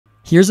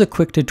Here's a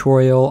quick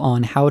tutorial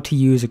on how to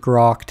use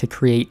Grok to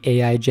create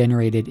AI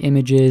generated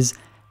images,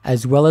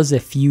 as well as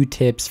a few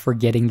tips for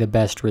getting the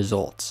best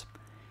results.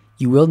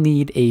 You will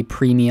need a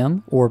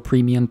Premium or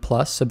Premium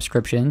Plus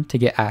subscription to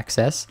get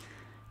access.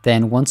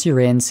 Then once you're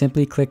in,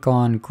 simply click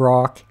on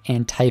Grok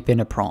and type in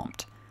a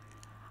prompt.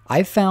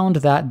 I've found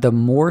that the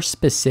more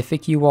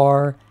specific you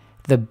are,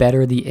 the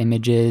better the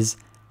image is,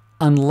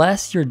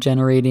 unless you're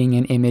generating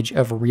an image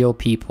of real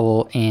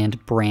people and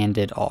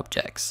branded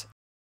objects.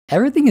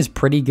 Everything is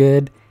pretty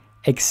good,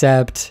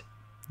 except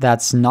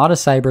that's not a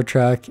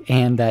Cybertruck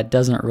and that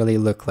doesn't really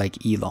look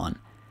like Elon.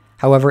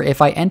 However,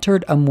 if I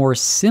entered a more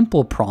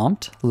simple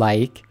prompt,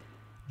 like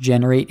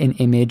generate an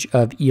image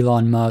of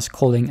Elon Musk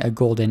holding a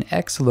golden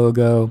X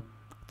logo,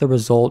 the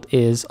result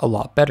is a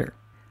lot better.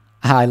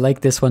 I like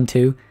this one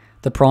too.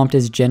 The prompt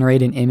is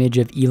generate an image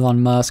of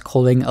Elon Musk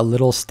holding a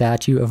little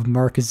statue of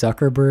Mark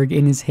Zuckerberg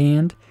in his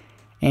hand.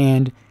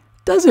 And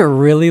doesn't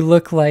really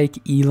look like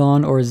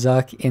Elon or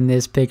Zuck in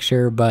this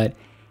picture, but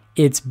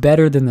it's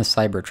better than the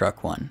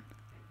Cybertruck one.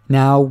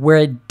 Now, where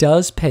it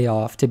does pay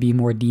off to be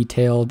more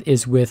detailed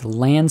is with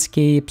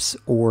landscapes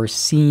or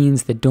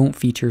scenes that don't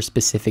feature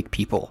specific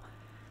people.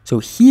 So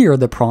here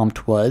the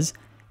prompt was,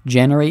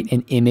 generate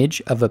an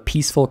image of a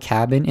peaceful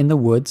cabin in the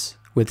woods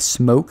with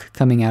smoke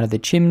coming out of the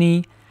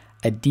chimney,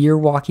 a deer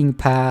walking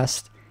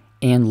past,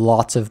 and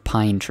lots of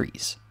pine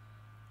trees.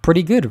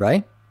 Pretty good,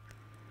 right?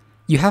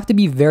 You have to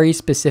be very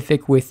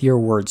specific with your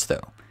words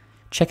though.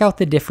 Check out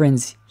the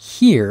difference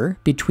here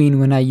between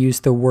when I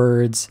use the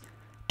words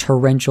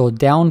torrential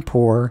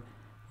downpour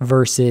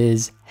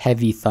versus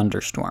heavy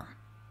thunderstorm.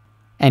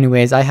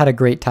 Anyways, I had a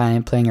great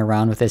time playing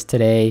around with this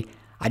today.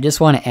 I just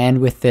want to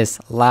end with this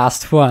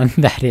last one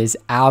that is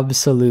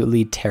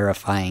absolutely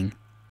terrifying.